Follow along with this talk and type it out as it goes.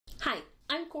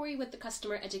Corey with the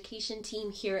Customer Education team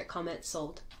here at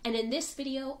CommentSold. And in this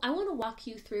video, I want to walk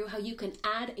you through how you can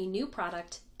add a new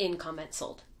product in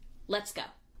CommentSold. Let's go.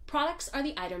 Products are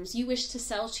the items you wish to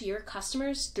sell to your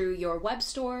customers through your web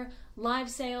store, live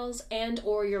sales,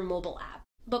 and/or your mobile app.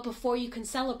 But before you can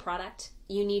sell a product,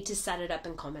 you need to set it up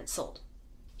in CommentSold.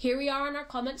 Here we are on our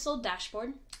CommentSold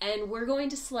dashboard, and we're going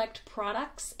to select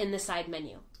Products in the side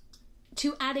menu.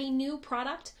 To add a new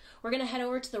product, we're going to head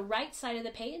over to the right side of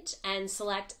the page and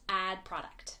select Add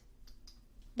Product.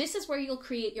 This is where you'll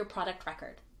create your product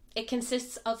record. It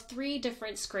consists of 3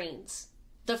 different screens.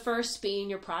 The first being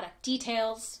your product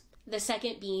details, the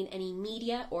second being any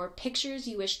media or pictures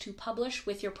you wish to publish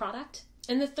with your product,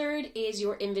 and the third is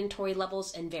your inventory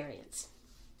levels and variants.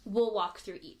 We'll walk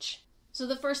through each. So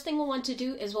the first thing we'll want to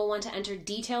do is we'll want to enter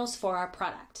details for our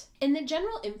product. In the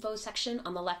general info section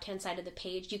on the left-hand side of the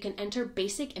page, you can enter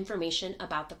basic information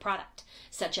about the product,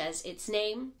 such as its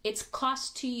name, its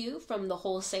cost to you from the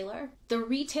wholesaler, the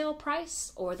retail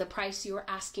price or the price you are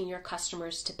asking your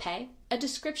customers to pay, a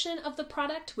description of the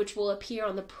product which will appear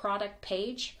on the product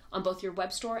page on both your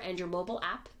web store and your mobile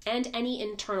app, and any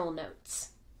internal notes.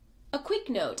 A quick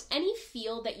note, any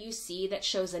field that you see that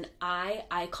shows an eye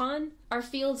icon are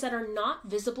fields that are not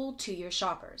visible to your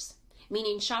shoppers,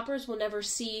 meaning shoppers will never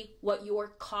see what your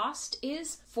cost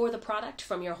is for the product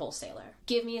from your wholesaler.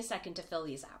 Give me a second to fill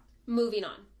these out. Moving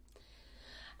on.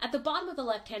 At the bottom of the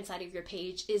left-hand side of your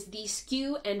page is the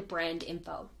SKU and brand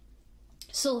info.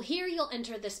 So here you'll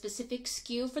enter the specific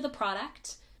SKU for the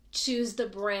product, choose the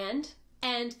brand,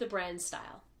 and the brand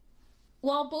style.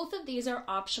 While both of these are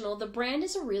optional, the brand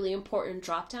is a really important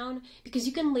dropdown because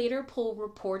you can later pull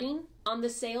reporting on the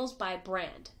sales by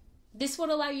brand. This would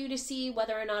allow you to see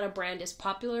whether or not a brand is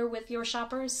popular with your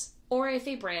shoppers or if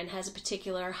a brand has a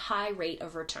particular high rate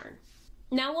of return.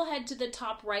 Now we'll head to the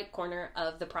top right corner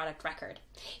of the product record.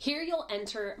 Here you'll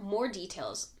enter more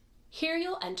details. Here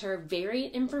you'll enter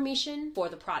variant information for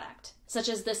the product, such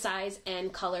as the size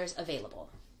and colors available.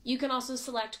 You can also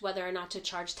select whether or not to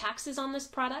charge taxes on this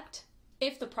product,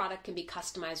 if the product can be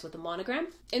customized with a monogram,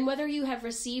 and whether you have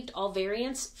received all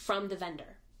variants from the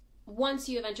vendor. Once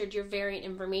you have entered your variant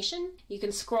information, you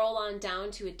can scroll on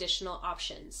down to additional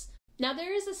options. Now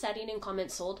there is a setting in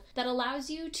CommentSold that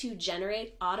allows you to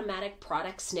generate automatic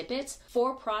product snippets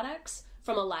for products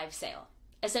from a live sale.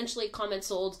 Essentially,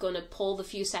 CommentSold is going to pull the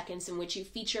few seconds in which you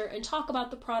feature and talk about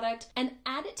the product and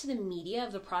add it to the media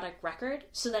of the product record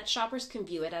so that shoppers can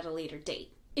view it at a later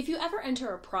date. If you ever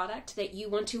enter a product that you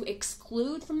want to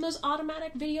exclude from those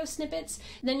automatic video snippets,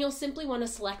 then you'll simply want to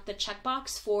select the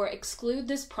checkbox for Exclude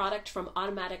this product from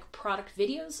automatic product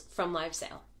videos from live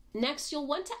sale. Next, you'll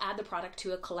want to add the product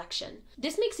to a collection.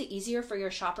 This makes it easier for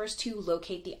your shoppers to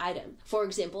locate the item. For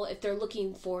example, if they're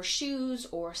looking for shoes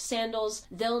or sandals,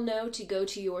 they'll know to go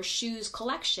to your shoes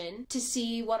collection to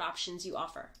see what options you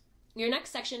offer. Your next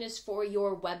section is for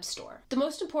your web store. The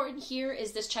most important here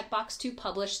is this checkbox to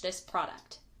publish this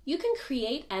product. You can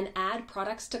create and add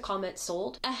products to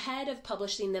CommentSold ahead of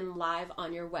publishing them live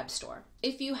on your web store.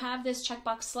 If you have this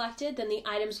checkbox selected, then the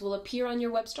items will appear on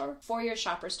your web store for your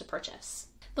shoppers to purchase.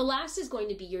 The last is going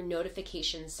to be your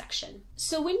notifications section.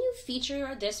 So when you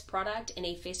feature this product in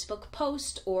a Facebook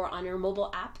post or on your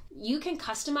mobile app, you can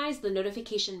customize the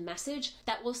notification message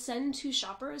that will send to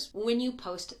shoppers when you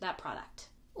post that product.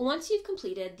 Once you've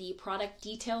completed the product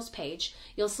details page,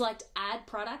 you'll select Add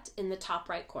Product in the top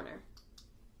right corner.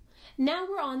 Now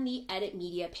we're on the Edit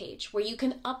Media page where you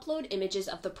can upload images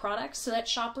of the product so that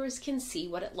shoppers can see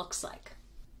what it looks like.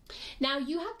 Now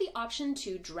you have the option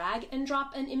to drag and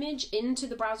drop an image into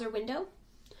the browser window,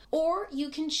 or you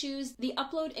can choose the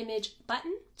Upload Image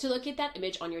button to locate that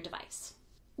image on your device.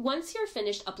 Once you're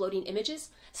finished uploading images,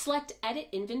 select Edit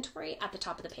Inventory at the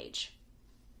top of the page.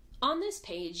 On this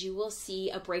page, you will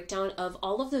see a breakdown of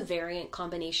all of the variant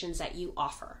combinations that you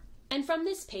offer. And from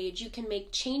this page, you can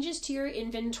make changes to your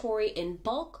inventory in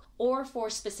bulk or for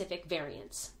specific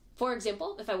variants. For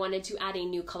example, if I wanted to add a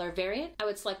new color variant, I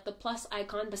would select the plus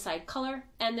icon beside color,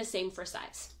 and the same for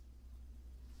size.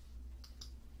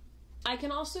 I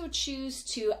can also choose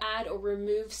to add or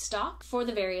remove stock for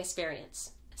the various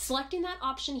variants. Selecting that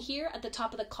option here at the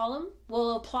top of the column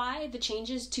will apply the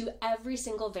changes to every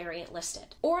single variant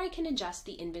listed. Or I can adjust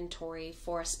the inventory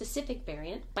for a specific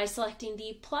variant by selecting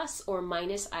the plus or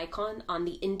minus icon on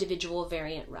the individual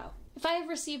variant row. If I have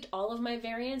received all of my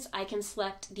variants, I can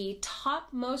select the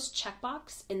topmost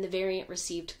checkbox in the variant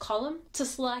received column to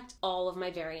select all of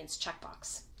my variants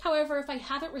checkbox. However, if I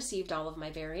haven't received all of my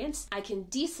variants, I can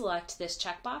deselect this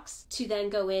checkbox to then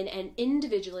go in and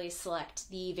individually select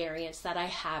the variants that I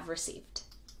have received.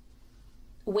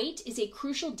 Weight is a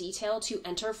crucial detail to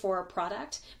enter for a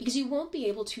product because you won't be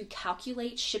able to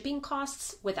calculate shipping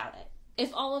costs without it.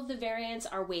 If all of the variants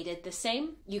are weighted the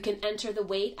same, you can enter the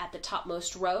weight at the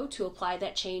topmost row to apply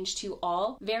that change to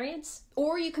all variants,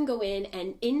 or you can go in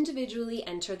and individually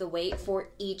enter the weight for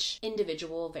each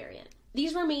individual variant.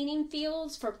 These remaining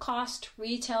fields for cost,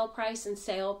 retail price, and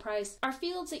sale price are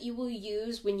fields that you will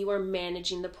use when you are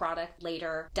managing the product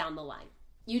later down the line.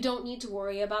 You don't need to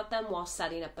worry about them while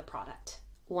setting up the product.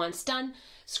 Once done,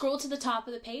 scroll to the top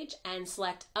of the page and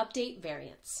select Update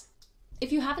Variants.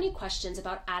 If you have any questions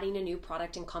about adding a new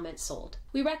product in CommentSold,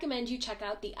 we recommend you check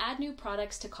out the Add New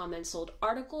Products to CommentSold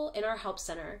article in our Help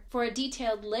Center for a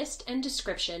detailed list and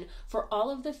description for all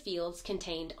of the fields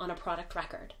contained on a product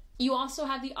record. You also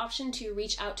have the option to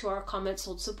reach out to our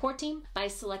CommentSold support team by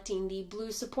selecting the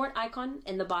blue support icon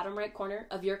in the bottom right corner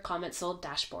of your CommentSold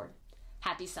dashboard.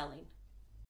 Happy selling!